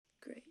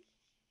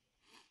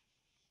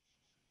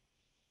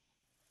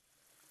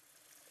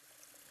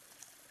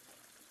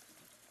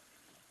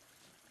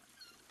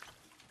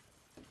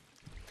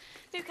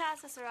two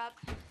classes are up.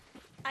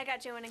 I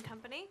got Joanne and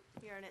company.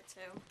 You're in it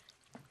too.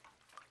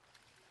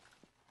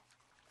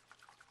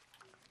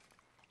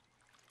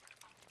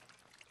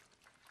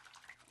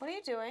 What are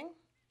you doing?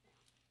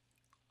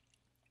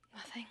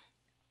 Nothing.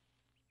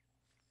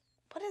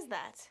 What is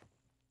that?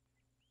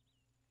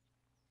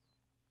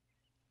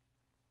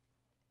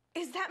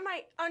 Is that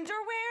my underwear?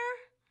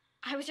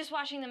 I was just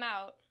washing them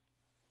out.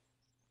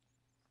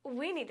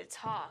 We need to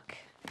talk.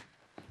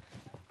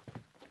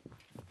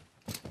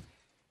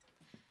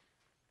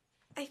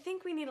 I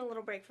think we need a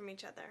little break from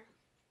each other.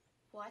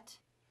 What?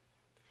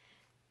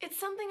 It's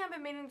something I've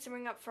been meaning to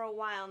bring up for a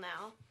while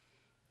now.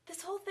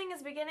 This whole thing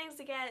is beginning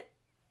to get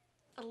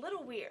a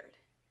little weird.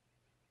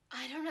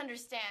 I don't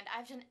understand.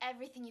 I've done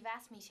everything you've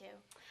asked me to.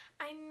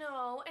 I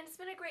know, and it's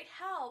been a great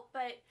help,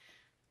 but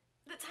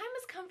the time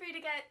has come for you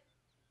to get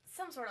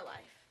some sort of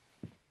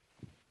life.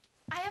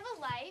 I have a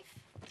life.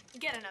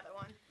 Get another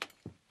one.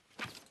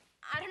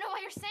 I don't know why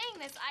you're saying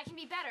this. I can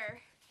be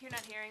better. You're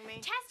not hearing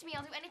me. Test me.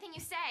 I'll do anything you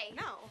say.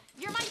 No.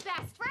 You're my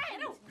best friend.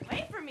 Get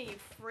away from me, you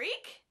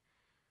freak.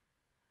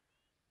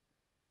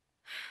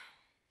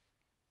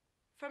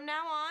 From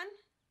now on,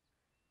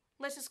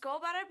 let's just go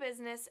about our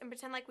business and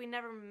pretend like we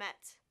never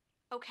met,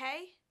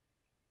 okay?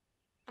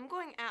 I'm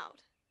going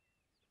out.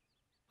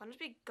 Why don't you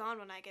be gone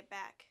when I get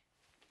back?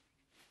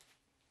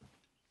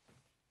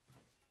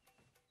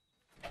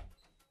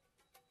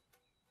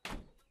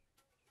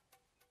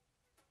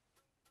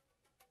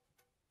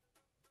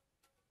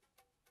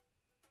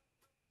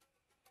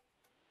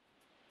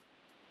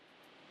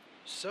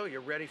 So,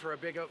 you're ready for a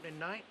big opening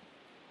night?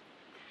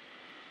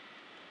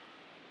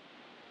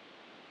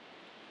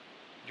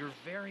 You're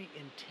very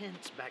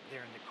intense back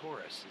there in the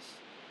chorus.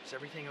 Is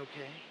everything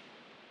okay?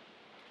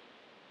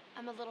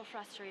 I'm a little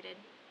frustrated.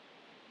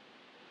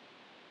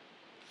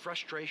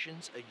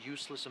 Frustration's a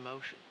useless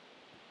emotion.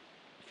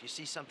 If you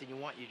see something you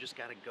want, you just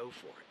gotta go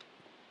for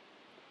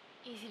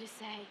it. Easy to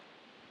say.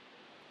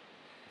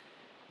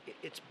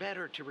 It's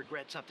better to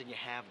regret something you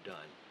have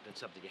done than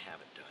something you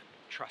haven't done.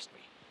 Trust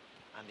me,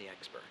 I'm the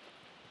expert.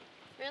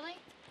 Really?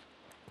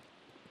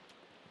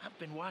 I've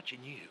been watching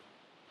you,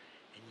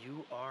 and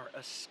you are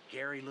a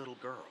scary little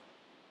girl.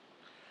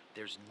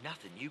 There's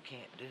nothing you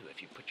can't do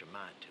if you put your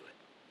mind to it.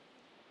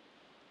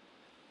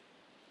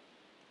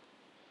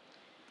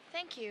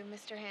 Thank you,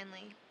 Mr.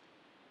 Hanley.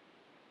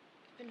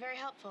 You've been very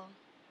helpful.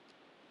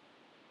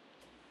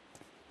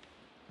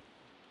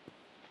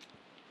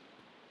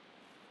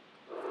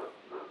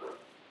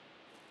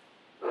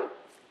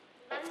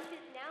 Lunch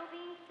is now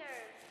being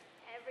served.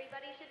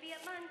 Everybody should be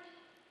at lunch.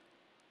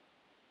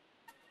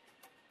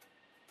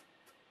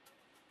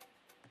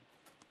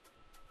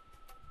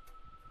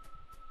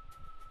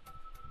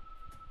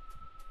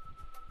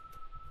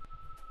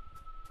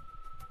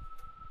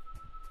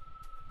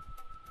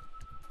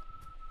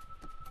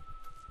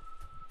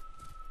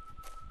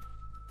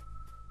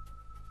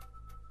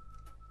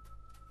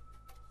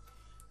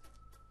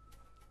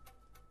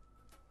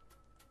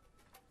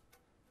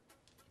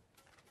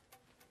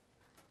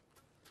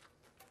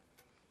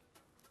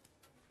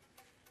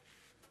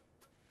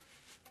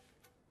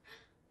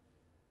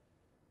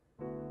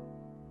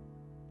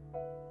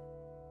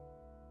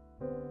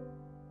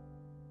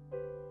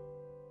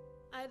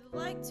 I'd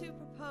like to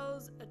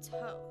propose a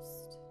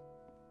toast.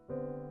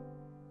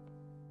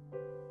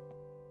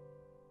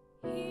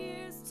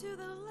 Here's to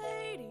the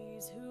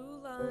ladies who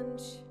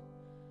lunch.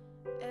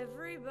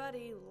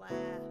 Everybody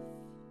laugh.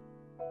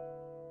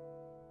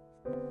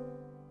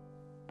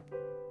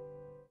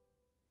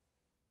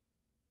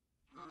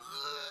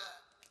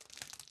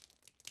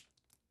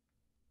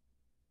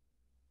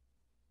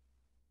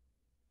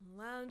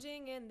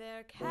 Lounging in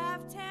their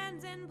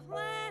caftans and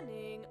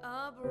planning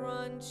a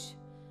brunch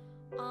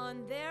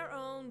on their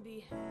own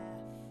behalf.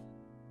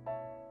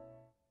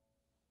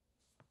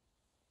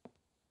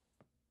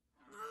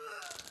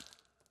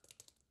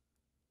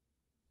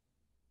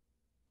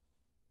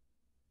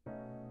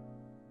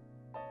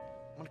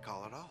 I'm gonna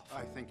call it off.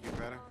 I think you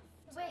better.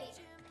 Wait.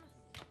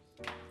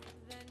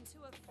 Then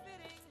to a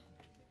fitting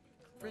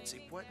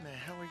Fritzy, what in the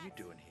hell are you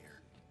doing here?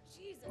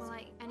 Well,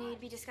 I knew you'd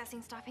be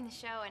discussing stopping the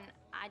show, and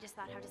I just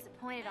thought how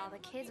disappointed all the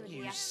kids would be.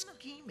 You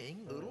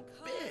scheming little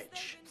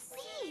bitch.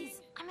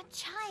 Please, I'm a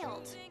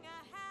child.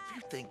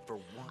 You think for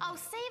one... Oh,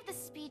 save the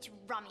speech,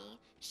 Rummy.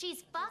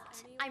 She's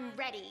fucked, I'm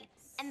ready.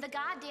 And the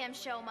goddamn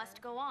show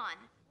must go on.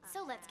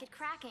 So let's get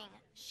cracking,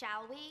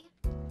 shall we?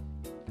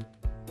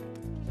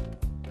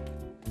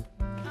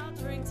 I'll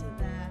drink to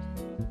that.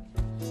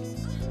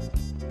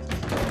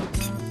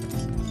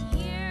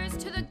 Here's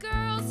to the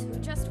girls who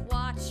just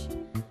watch.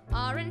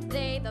 Aren't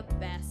they the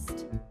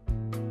best?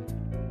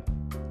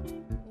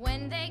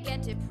 When they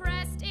get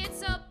depressed,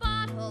 it's a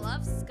bottle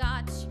of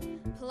scotch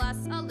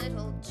plus a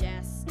little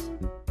jest.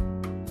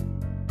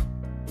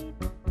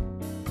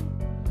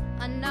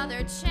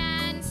 Another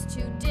chance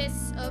to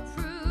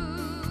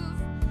disapprove.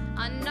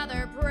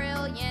 Another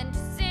brilliant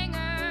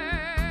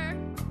singer.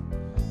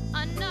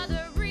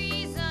 Another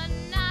reason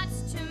not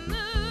to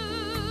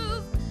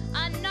move.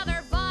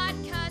 Another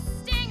vodka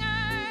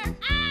stinger.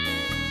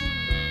 Ah!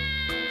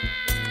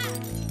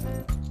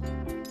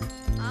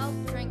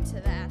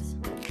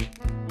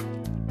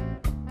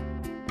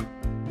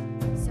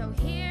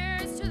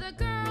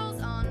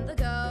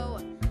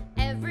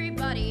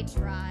 everybody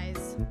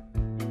tries.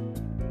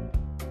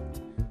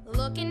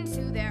 Look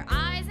into their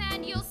eyes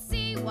and you'll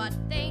see what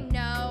they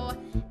know.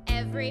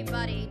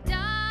 Everybody dies.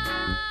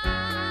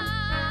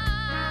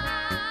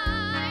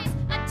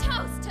 A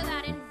toast to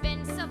that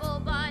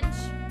invincible bunch.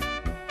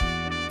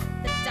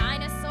 The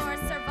dinosaurs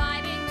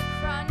surviving the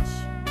crunch.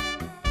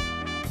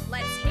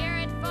 Let's hear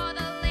it for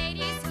the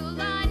ladies who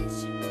lunch.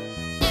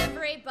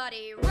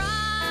 Everybody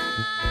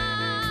run.